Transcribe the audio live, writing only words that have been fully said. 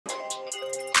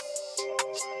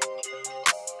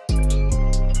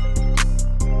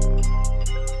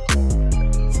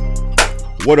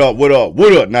What up, what up,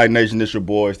 what up, Night Nation? It's your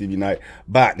boy, Stevie Night.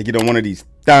 Back to get on one of these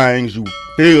things. You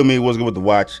feel me? What's good with the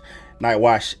watch? Night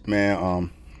watch,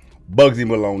 man. Bugzy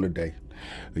Malone today.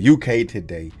 UK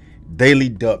today. Daily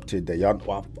Dup today. Y'all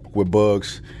know I fuck with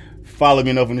Bugs. Follow me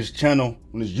enough on this channel,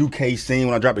 on this UK scene.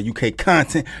 When I drop the UK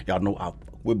content, y'all know I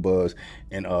fuck with Bugs.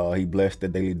 And he blessed the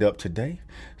Daily Dup today.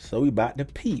 So we about to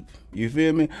peep. You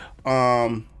feel me?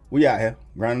 We out here,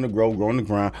 grinding the growth, growing the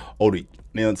grind. Oh, the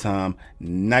nail time.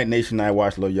 Night Nation, Night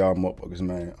Watch. Love y'all motherfuckers,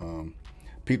 man.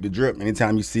 Peep the drip.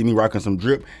 Anytime you see me rocking some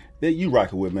drip that you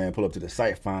rocking with, man, pull up to the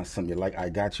site, find something you like. I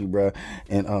got you, bro.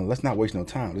 And let's not waste no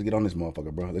time. Let's get on this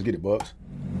motherfucker, bro. Let's get it, Bugs.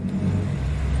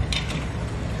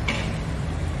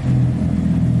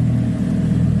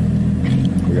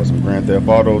 We got some Grand Theft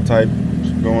Auto type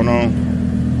shit going on.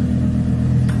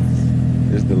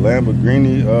 It's the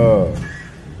Lamborghini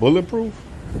bulletproof.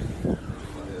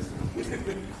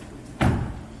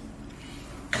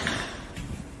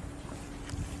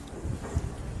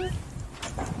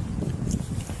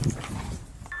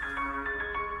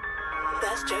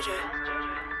 That's JJ.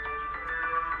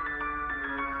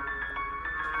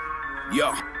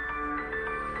 Yo.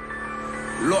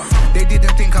 Look, they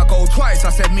didn't think I'd go twice.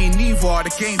 I said me neither.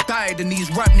 The game died and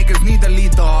these rap niggas need a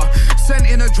leader. Sent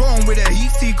in a drone with a heat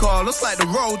seeker. Looks like the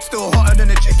road still hotter than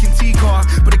a chicken tea-car.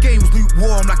 But the game's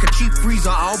lukewarm like a cheap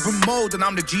freezer. Album mode and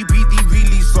I'm the GBD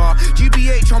releaser.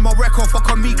 GBH on my record,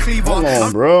 fuck on me cleaver. Hold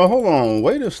on, bro. Hold on.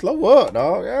 Way to slow up,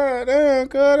 dog. God damn,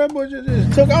 cuz that boy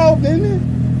just took off, didn't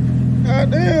it? God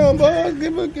damn, bro.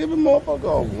 Give a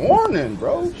motherfucker a warning,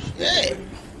 bro. Shit.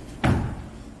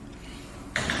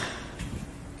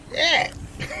 Yeah.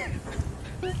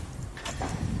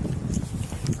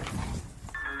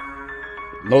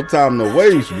 No time to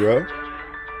waste, bro.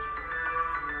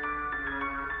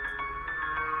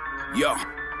 Yo.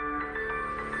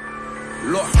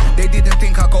 Look, they didn't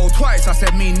think I'd go twice. I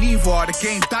said me neither. The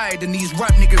game died and these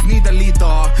rap niggas need a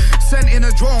leader. Sent in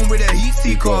a drone with a heat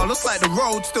seeker. Looks like the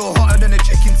road still hotter than a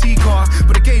chicken tea-car.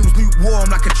 But the game's lukewarm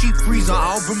like a cheap freezer.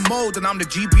 Album mode and I'm the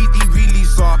GBD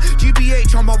releaser.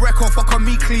 GBH on my record, fuck on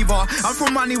me cleaver. I'm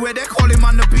from money where they're calling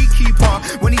man the beekeeper.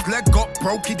 When his leg got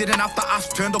broke, he didn't have to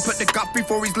ask. Turned up at the gap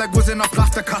before his leg was in a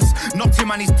plaster cast. Knocked him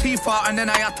and his teeth out and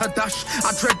then I had to dash.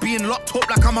 I dread being locked up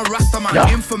like I'm a Rasta man.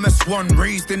 Yeah. Infamous one,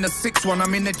 raised in the 6th one.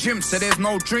 I'm in the gym, so there's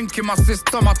no drink in my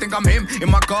system. I think I'm him.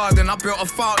 In my garden, I built a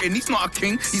fountain. He's not a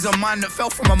king, he's a man that fell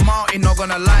from a mountain. Not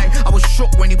gonna lie, I was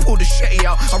shook when he pulled the shetty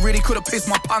out. I really could have pissed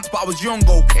my pants, but I was young,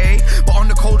 okay? But on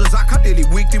the cold as I nearly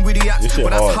wigged in with the axe.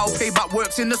 But that's how payback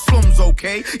works in the slums,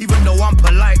 okay? Even though I'm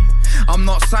polite, I'm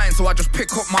not signed, so I just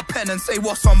pick up my pen and say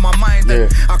what's on my mind. Yeah.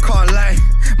 I can't lie,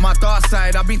 my dark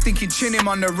side, I've been thinking chin him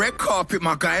on the red carpet,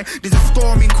 my guy. There's a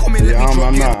storm incoming, Yeah,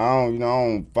 let me drop I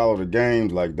don't follow the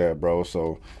games like that, bro.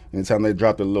 So anytime they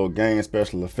drop the little game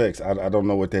special effects, I don't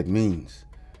know what that means.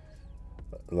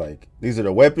 Like, these are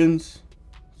the weapons: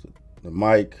 the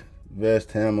mic,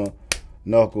 vest, hammer,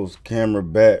 knuckles, camera,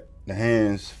 bat, the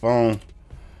hands, phone.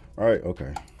 All right,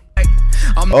 okay.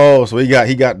 Oh, so he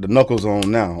got the knuckles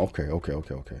on now. Okay.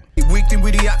 Wigged in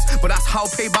with the axe, but that's how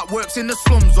payback works in the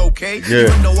slums, okay? Yeah.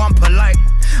 Even though I'm polite,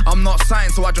 I'm not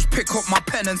signed, so I just pick up my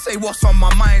pen and say what's on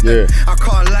my mind. Yeah. I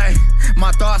can't lie,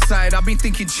 my dark side, I've been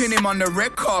thinking chin him on the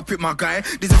red carpet, my guy.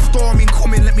 There's a storm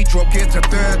incoming, let me drop gear to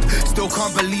third. Still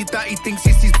can't believe that he thinks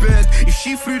it's his bird. If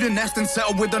she flew the nest and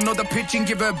settled with another pigeon,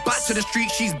 give her back to the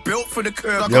street, she's built for the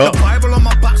curve. I got the Bible on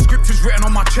my back, scriptures written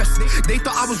on my chest. They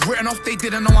thought I was written off, they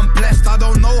didn't know I'm blessed. I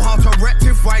don't know how to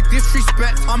rectify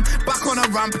disrespect. I'm back on a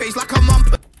rampage like I'm on.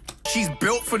 She's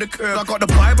built for the curve. I got the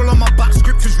Bible on my back,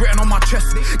 scriptures written on my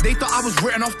chest. They thought I was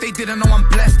written off, they didn't know I'm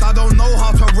blessed. I don't know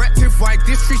how to rectify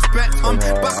disrespect. I'm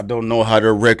back. I don't know how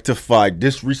to rectify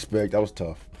disrespect. That was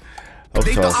tough.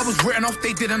 They thought I was written off,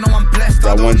 they didn't know I'm blessed.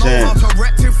 I don't know how to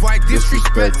rectify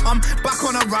disrespect. I'm back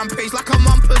on a rampage like I'm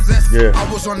unpossessed. Yeah.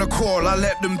 I was on the call, I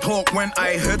let them talk. When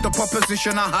I heard the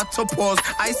proposition, I had to pause.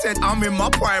 I said, I'm in my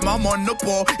prime, I'm on the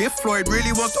ball. If Floyd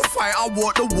really wants to fight, I'll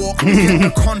walk the walk. Get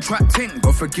the contract thing,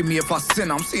 but forgive me if I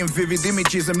sin. I'm seeing vivid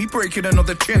images of me breaking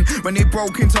another chin. When they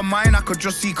broke into mine, I could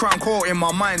just see Crown Court in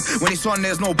my mind. When it's on,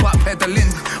 there's no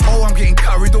backpedaling. Oh, I'm getting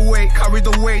carried away, carried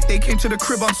away. They came to the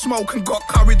crib on smoke and got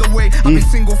carried away. I've been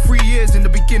single 3 years in the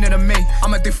beginning of May.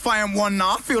 I'm a defiant one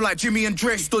now. I feel like Jimmy and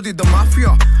Dre studied the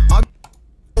mafia.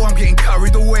 I'm getting getting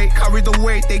carried away, carried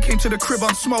away. They came to the crib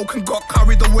on smoke and got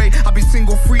carried away. I've been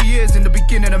single 3 years in the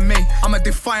beginning of May. I'm a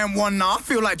defiant one now. I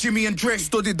feel like Jimmy and Dre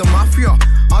studied the mafia.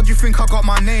 How do you think I got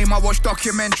my name? I watch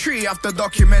documentary after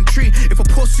documentary. If a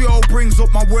pussy hole brings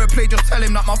up my wordplay, just tell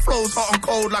him that my flow's hot and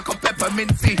cold like a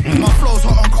peppermint. See, my flow's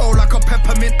hot and cold like a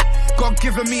peppermint. God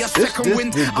giving me a second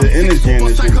wind. The energy in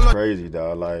this shit is crazy,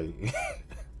 dog. Like,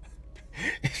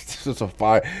 it's just a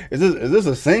fire. Is this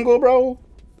a single, bro?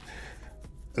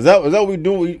 Is that what we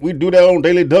do? We do that on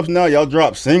Daily Dups now. Y'all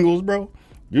drop singles, bro.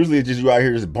 Usually it's just you out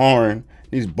here just barring.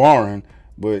 He's barring,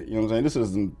 but you know what I'm saying. This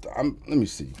isn't. Let me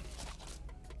see.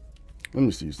 Let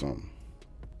me see something.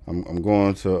 I'm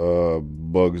going to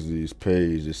Bugzy's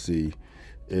page to see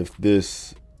if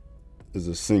this is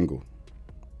a single.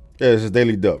 Yeah, it's a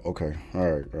Daily Dup. Okay,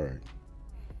 all right.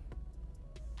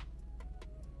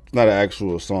 It's not an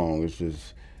actual song. It's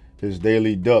just his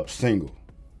Daily Dup single.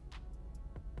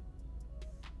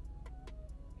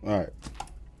 All right.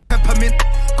 Peppermint,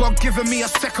 God giving me a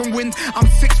second wind. I'm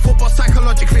 6 foot, but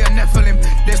psychologically a Nephilim.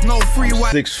 There's no free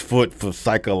way. 6 foot for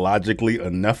psychologically a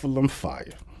Nephilim.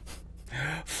 Fire.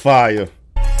 Fire.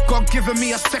 God giving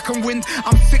me a second wind.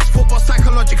 I'm 6 foot, but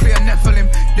psychologically a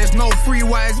Nephilim. There's no free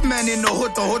wise men in the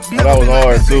hood. The hood's never that was been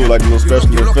hard like too, like the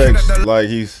special effects. The... Like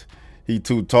he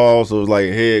too tall, so it's like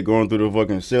head going through the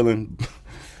fucking ceiling.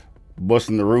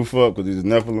 Busting the roof up because he's a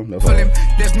Nephilim. That's all.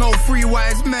 There's no free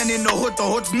wise men in the hood. The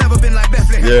hood's never been like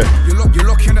Bethlehem. Yeah. You're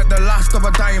looking at the last of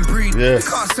a dying breed. Yeah. You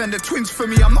can't send the twins for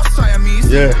me. I'm not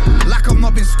Siamese. Yeah. Like I've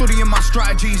not been studying my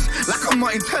strategies. Like I'm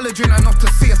not intelligent enough to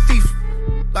see a thief.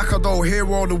 Like I don't hear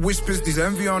all the whispers. There's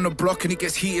envy on the block and it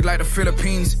gets heated like the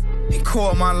Philippines. He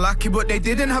caught man lucky, but they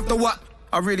didn't have the what.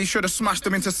 I really should have smashed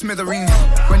them into smithereens.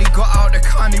 When he got out, the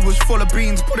can, he was full of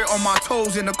beans. Put it on my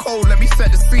toes in the cold, let me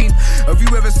set the scene. Have you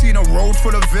ever seen a road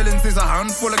full of villains? There's a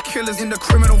handful of killers in the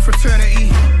criminal fraternity.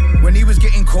 When he was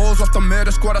getting calls off the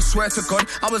murder squad, I swear to God,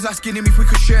 I was asking him if we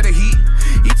could share the heat.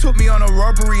 He took me on a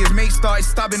robbery, his mate started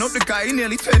stabbing up the guy. He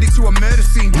nearly turned it to a murder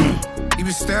scene. He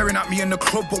was staring at me in the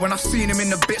club, but when I seen him in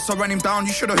the bits, I ran him down,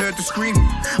 you should have heard the scream.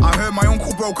 I heard my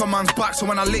uncle broke a man's back, so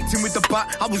when I licked him with the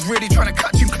bat, I was really trying to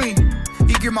catch him clean.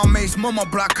 He gave my mate's mum a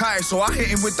black eye, so I hit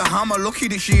him with the hammer, lucky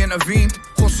that she intervened.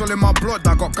 Hustle in my blood,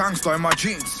 I got gangster in my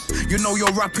jeans. You know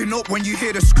you're wrapping up when you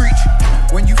hear the screech.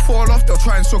 When you fall off, they'll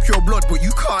try and suck your blood, but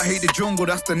you can't hate the jungle,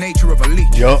 that's the nature of a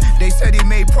leech. Yep. They said he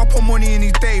made proper money in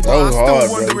his day, but I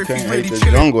still wonder if he's really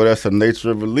chilling. Jungle, that's the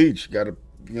nature of a leech. You gotta,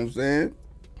 you know what I'm saying?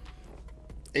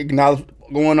 Acknowledge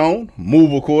what's going on,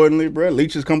 move accordingly, bro.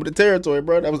 Leeches come with the territory,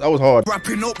 bro. That was hard.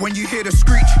 Wrapping up when you hear the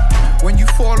screech. When you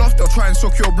fall off, they'll try and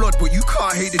suck your blood, but you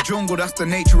can't hate the jungle, that's the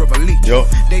nature of a leech. Yep.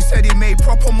 They said he made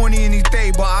proper money in his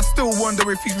day, but I still wonder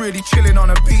if he's really chilling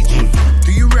on a beach.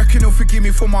 Do you reckon he'll forgive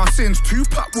me for my sins?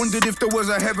 Tupac wondered if there was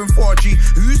a heaven for a G.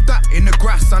 Who's that in the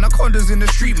grass? Anacondas in the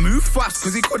street, move fast,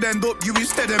 cause he could end up you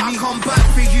instead of me. I come back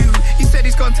for you. He said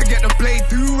he's gone to get the blade,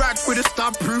 do rag with a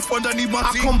stab proof underneath my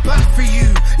teeth. I come back for you.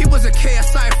 It was a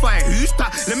KSI fight. Who's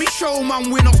that? Let me show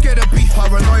man we're not scared of beef.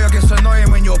 Paranoia gets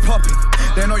annoying when you're popping.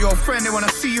 They're not your friend, they wanna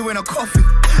see you in a coffin.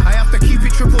 I have to keep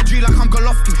it triple G like I'm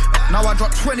Golovkin. Now I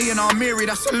dropped 20 in Almiri,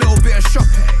 that's a little bit of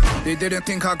shopping. They didn't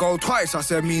think I'd go twice, I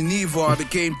said me neither. The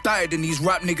game died and these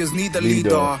rap niggas need a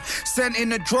leader. Sent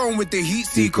in a drone with the heat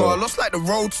seeker. Looks like the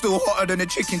road still hotter than a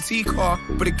chicken tikka.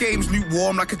 But the game's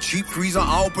lukewarm like a cheap freezer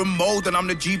album mode, and I'm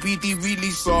the GBD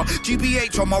releaser.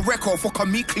 GBH on my record, fuck a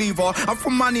meat cleaver. I'm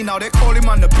from Money now, they call him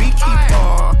on the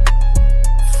beekeeper.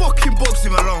 Fucking Bugzy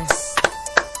Malone.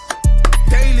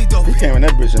 Daily Duppy. He came in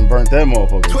that bitch and burnt that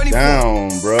motherfucker down,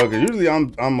 bro. Cause usually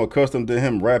I'm accustomed to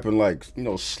him rapping like, you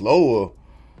know, slower,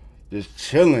 just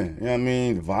chilling. You know what I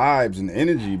mean? Vibes and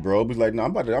energy, bro. But he's like, no,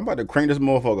 I'm about to crank this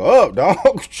motherfucker up, dog.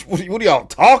 What are y'all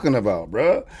talking about,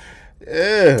 bro?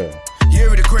 Yeah.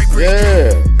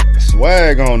 Yeah.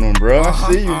 Swag on him, bro.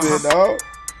 I see you, big dog.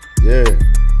 Yeah.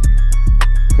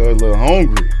 Cause a little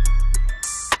hungry.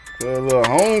 Cause a little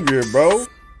hungry, bro.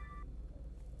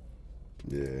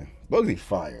 Yeah. Bugzy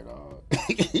fire, dog.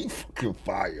 He fucking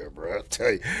fire, bro. I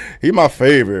tell you, he my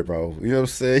favorite, bro. You know what I'm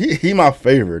saying? He my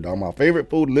favorite, dog. My favorite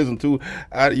food to listen to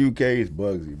out of UK is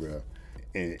Bugzy, bro.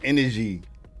 And energy,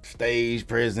 stage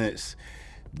presence,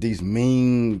 these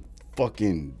mean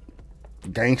fucking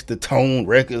gangster tone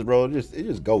records, bro. It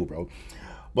just go, bro.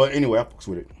 But anyway, I fucks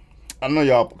with it. I know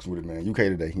y'all fucks with it, man. UK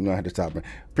today. You know I had to stop, man.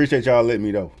 Appreciate y'all letting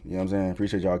me know. You know what I'm saying?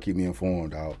 Appreciate y'all keep me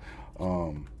informed, dog.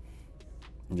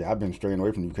 Yeah, I've been straying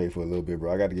away from the UK for a little bit,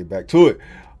 bro. I got to get back to it.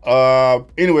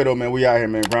 Anyway, though, man, we out here,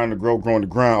 man. Grinding to grow, growing to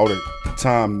grind all the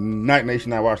time. Night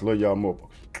Nation, I watch. Love y'all more.